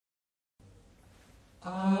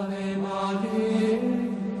Ave Maria,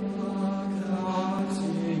 gratia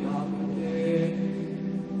plena,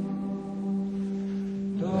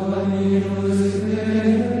 Dominus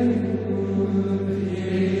tecum,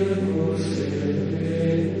 Virgus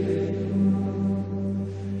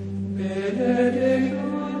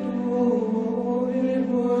benedicta tu in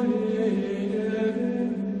mulieribus, et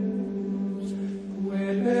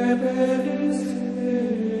benedicta pace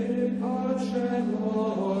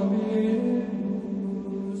Dominus,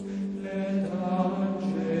 et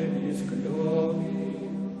angelis gloria.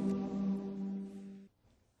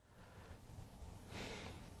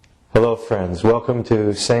 Hello, friends. Welcome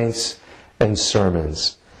to Saints and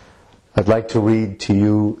Sermons. I'd like to read to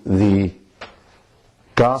you the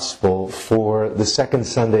Gospel for the second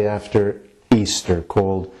Sunday after Easter,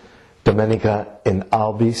 called Domenica in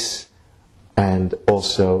Albis, and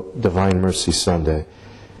also Divine Mercy Sunday.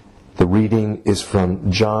 The reading is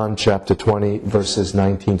from John chapter 20, verses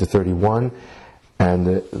 19 to 31,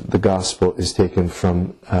 and the Gospel is taken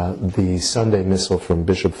from the Sunday Missal from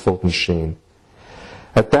Bishop Fulton Sheen.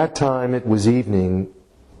 At that time it was evening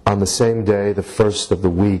on the same day, the first of the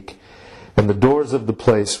week, and the doors of the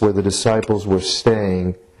place where the disciples were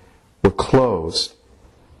staying were closed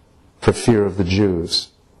for fear of the Jews.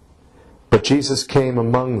 But Jesus came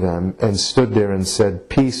among them and stood there and said,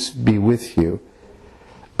 "Peace be with you."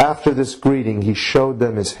 After this greeting, he showed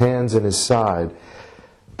them his hands and his side.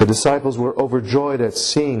 The disciples were overjoyed at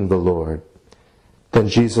seeing the Lord. Then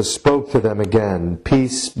Jesus spoke to them again,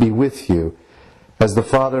 "Peace be with you. As the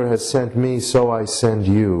Father has sent me, so I send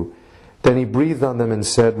you." Then he breathed on them and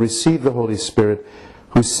said, "Receive the Holy Spirit.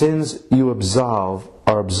 Whose sins you absolve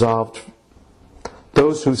are absolved.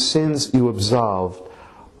 Those whose sins you absolve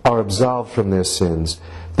are absolved from their sins.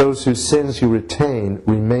 Those whose sins you retain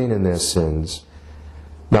remain in their sins."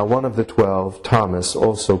 Now one of the 12, Thomas,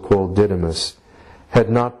 also called Didymus, had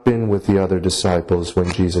not been with the other disciples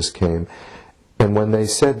when Jesus came. And when they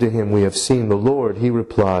said to him, "We have seen the Lord," he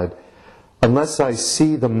replied, "Unless I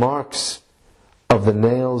see the marks of the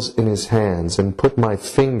nails in his hands, and put my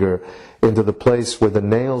finger into the place where the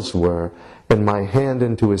nails were, and my hand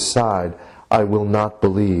into his side, I will not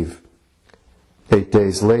believe." 8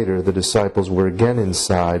 days later, the disciples were again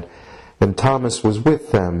inside, and Thomas was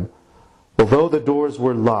with them. Although the doors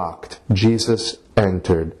were locked, Jesus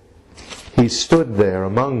entered. He stood there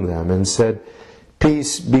among them and said,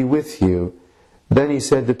 "Peace be with you." Then he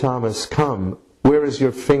said to Thomas, "Come, where is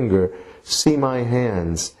your finger? See my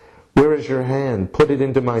hands. Where is your hand? Put it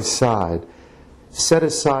into my side. Set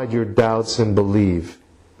aside your doubts and believe."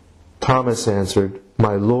 Thomas answered,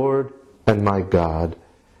 "My Lord and my God."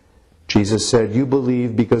 Jesus said, "You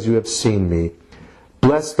believe because you have seen me.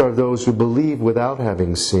 Blessed are those who believe without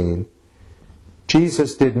having seen."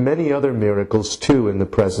 Jesus did many other miracles too in the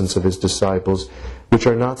presence of his disciples, which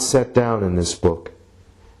are not set down in this book.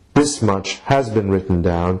 This much has been written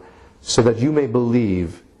down, so that you may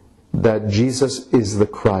believe that Jesus is the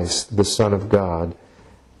Christ, the Son of God,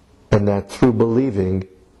 and that through believing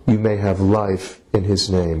you may have life in his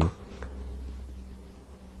name.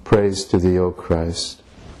 Praise to thee, O Christ.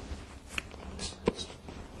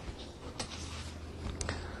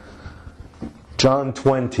 John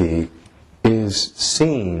 20 is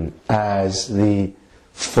seen as the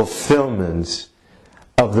fulfillment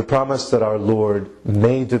of the promise that our Lord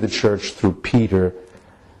made to the church through Peter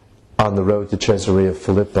on the road to Caesarea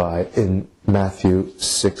Philippi in Matthew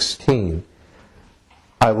 16.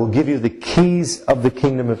 "I will give you the keys of the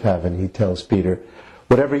kingdom of heaven," he tells Peter.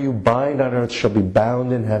 "Whatever you bind on earth shall be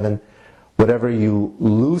bound in heaven. Whatever you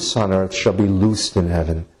loose on earth shall be loosed in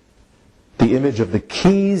heaven." The image of the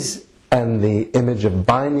keys and the image of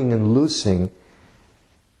binding and loosing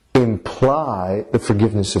imply the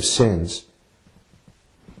forgiveness of sins.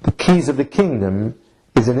 The keys of the kingdom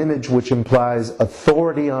is an image which implies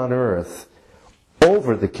authority on earth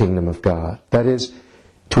over the kingdom of God. That is,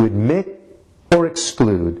 to admit or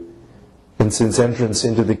exclude. And since entrance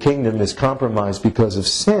into the kingdom is compromised because of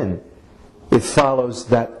sin, it follows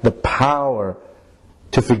that the power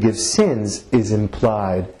to forgive sins is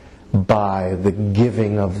implied by the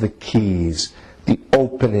giving of the keys, the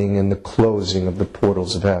opening and the closing of the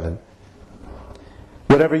portals of heaven.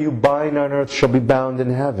 "Whatever you bind on earth shall be bound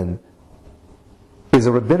in heaven" is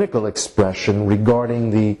a rabbinical expression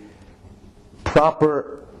regarding the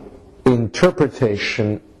proper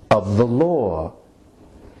interpretation of the law,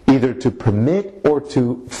 either to permit or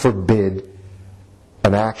to forbid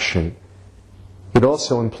an action. It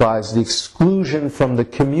also implies the exclusion from the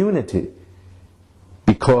community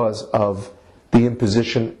because of the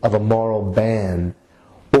imposition of a moral ban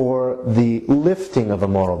or the lifting of a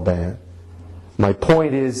moral ban. My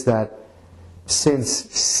point is that since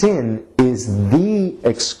sin is the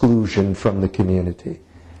exclusion from the community,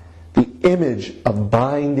 the image of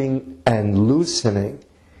binding and loosening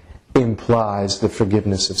implies the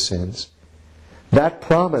forgiveness of sins. That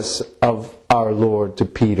promise of our Lord to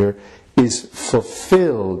Peter is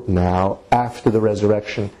fulfilled now after the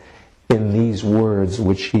resurrection in these words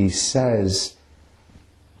which he says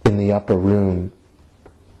in the upper room,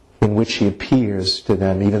 in which he appears to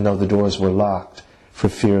them even though the doors were locked for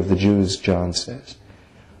fear of the Jews, John says.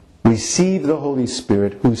 Receive the Holy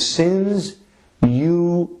Spirit, whose sins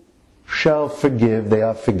you shall forgive, they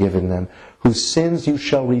are forgiven them. Whose sins you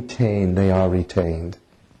shall retain, they are retained.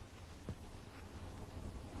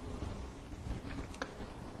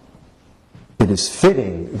 It is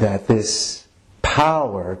fitting that this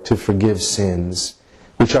power to forgive sins,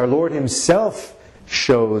 which our Lord himself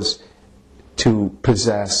shows to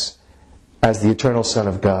possess as the eternal Son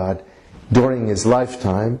of God during his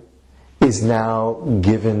lifetime, is now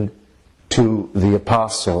given to the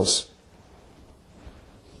apostles.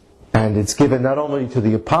 And it's given not only to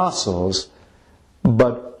the apostles,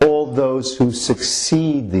 but all those who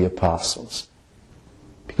succeed the apostles.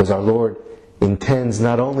 Because our Lord intends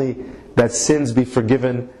not only that sins be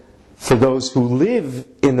forgiven for those who live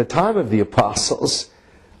in the time of the apostles,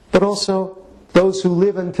 but also those who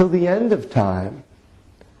live until the end of time.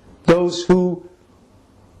 Those who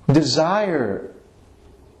desire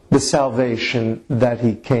the salvation that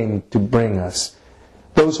he came to bring us.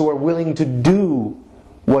 Those who are willing to do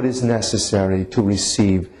what is necessary to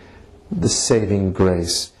receive the saving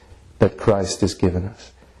grace that Christ has given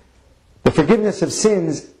us. The forgiveness of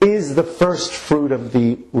sins is the first fruit of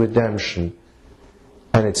the redemption.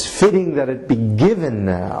 And it's fitting that it be given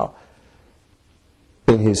now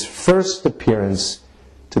in his first appearance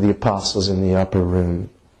to the apostles in the upper room.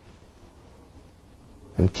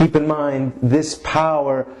 And keep in mind, this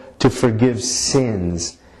power to forgive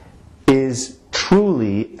sins is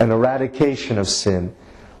truly an eradication of sin.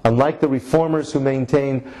 Unlike the reformers who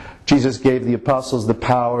maintain Jesus gave the apostles the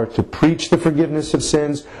power to preach the forgiveness of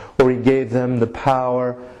sins, or he gave them the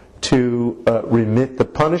power to remit the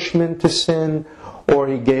punishment to sin, or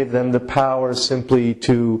he gave them the power simply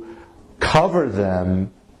to cover the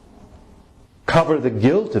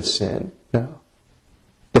guilt of sin. No.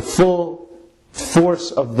 The full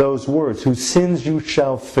force of those words, whose sins you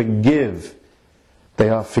shall forgive, they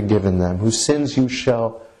are forgiven them. Whose sins you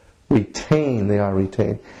shall retain, they are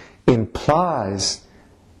retained, implies,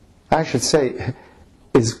 I should say,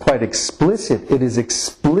 is quite explicit. It is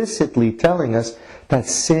explicitly telling us that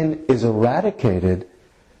sin is eradicated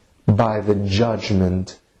by the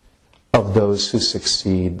judgment of those who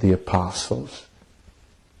succeed the apostles.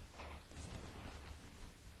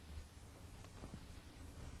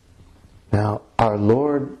 Now, our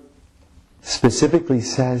Lord specifically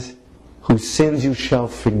says, whose sins you shall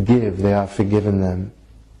forgive, they are forgiven them.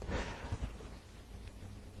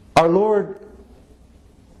 Our Lord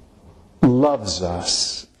loves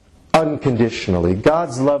us unconditionally.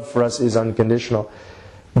 God's love for us is unconditional.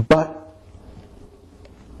 But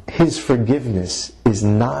his forgiveness is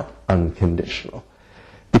not unconditional.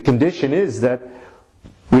 The condition is that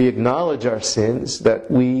we acknowledge our sins, that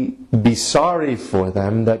we be sorry for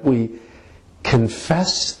them, that we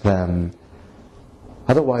confess them.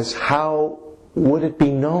 Otherwise, how would it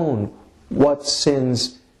be known what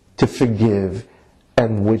sins to forgive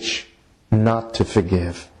and which not to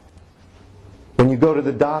forgive? When you go to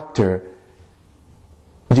the doctor,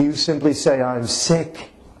 do you simply say, I'm sick?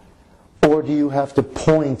 Or do you have to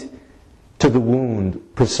point to the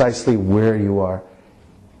wound precisely where you are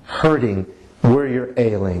hurting, where you're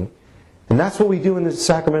ailing? And that's what we do in the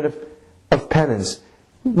sacrament of penance.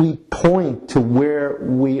 We point to where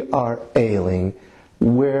we are ailing,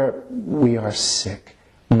 where we are sick,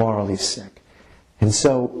 morally sick. And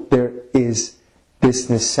so there is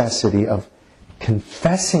this necessity of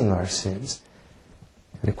confessing our sins.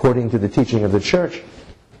 And according to the teaching of the Church,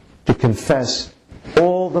 to confess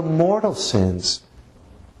all the mortal sins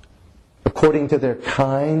according to their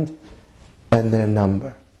kind and their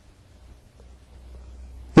number.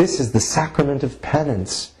 This is the sacrament of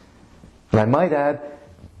penance. And I might add,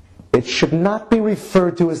 it should not be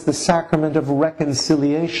referred to as the sacrament of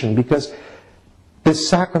reconciliation, because this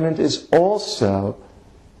sacrament is also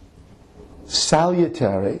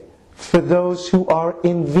salutary for those who are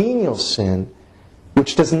in venial sin,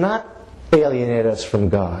 which does not alienate us from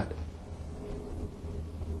God.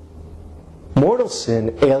 Mortal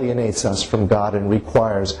sin alienates us from God and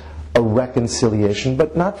requires a reconciliation,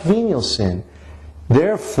 but not venial sin.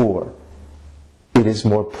 Therefore, it is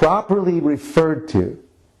more properly referred to,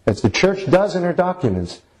 as the Church does in her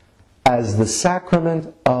documents, as the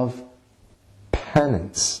sacrament of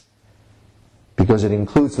penance, because it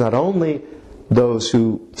includes not only those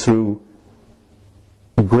who, through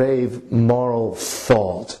grave moral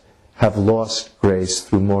fault, have lost grace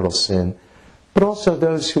through mortal sin, but also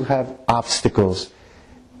those who have obstacles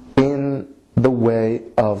in the way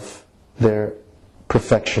of their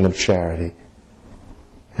perfection of charity.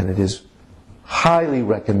 And it is highly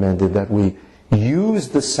recommended that we use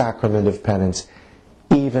the sacrament of penance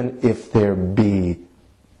even if there be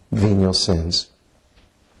venial sins.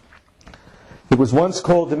 It was once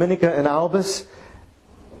called Dominica in Albis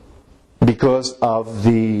because of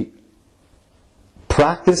the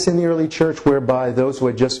practice in the early church whereby those who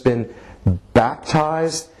had just been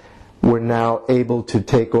baptized were now able to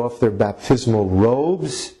take off their baptismal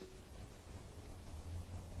robes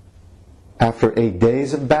after 8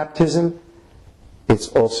 days of baptism. It's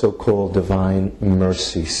also called Divine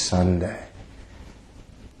Mercy Sunday,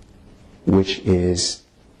 which is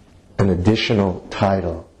an additional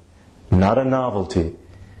title, not a novelty.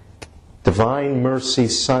 Divine Mercy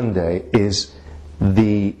Sunday is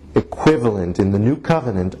the equivalent in the New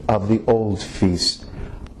Covenant of the old feast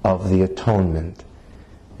of the Atonement.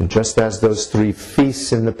 And just as those 3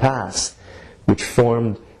 feasts in the past, which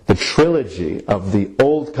formed the trilogy of the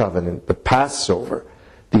Old Covenant, the Passover,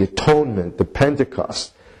 the Atonement, the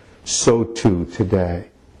Pentecost, so too today.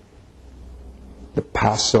 The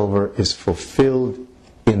Passover is fulfilled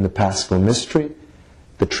in the Paschal Mystery,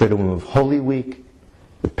 the Triduum of Holy Week,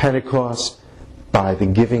 the Pentecost, by the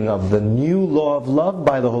giving of the new law of love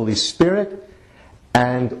by the Holy Spirit,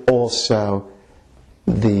 and also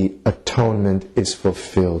the atonement is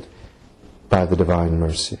fulfilled by the divine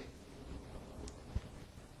mercy.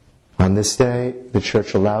 On this day, the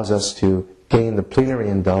Church allows us to gain the plenary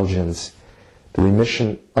indulgence, the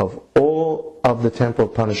remission of all of the temporal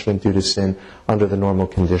punishment due to sin under the normal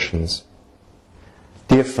conditions.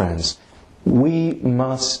 Dear friends, we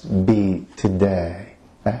must be today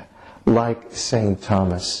like St.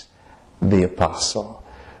 Thomas the Apostle,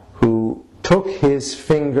 who took his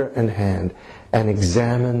finger and hand and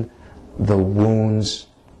examined the wounds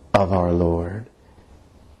of our Lord,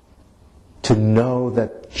 to know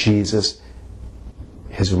that Jesus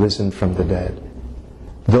has risen from the dead.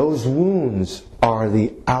 Those wounds are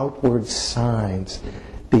the outward signs,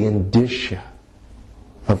 the indicia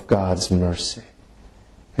of God's mercy.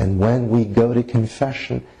 And when we go to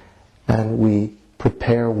confession and we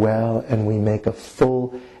prepare well and we make a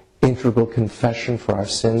full, integral confession for our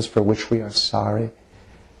sins for which we are sorry,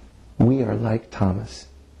 we are like Thomas.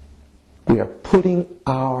 We are putting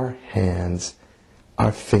our hands,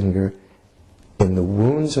 our finger, in the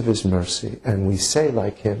wounds of His mercy, and we say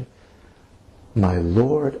like Him, "My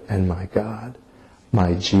Lord and my God,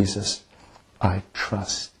 my Jesus, I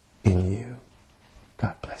trust in you."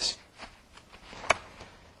 God bless you.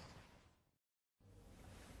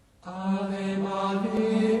 Ave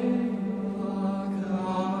Maria,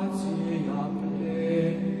 gratia plena,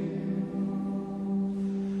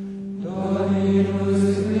 Dominus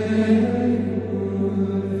tecum,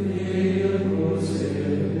 Virgus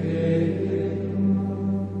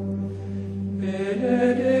et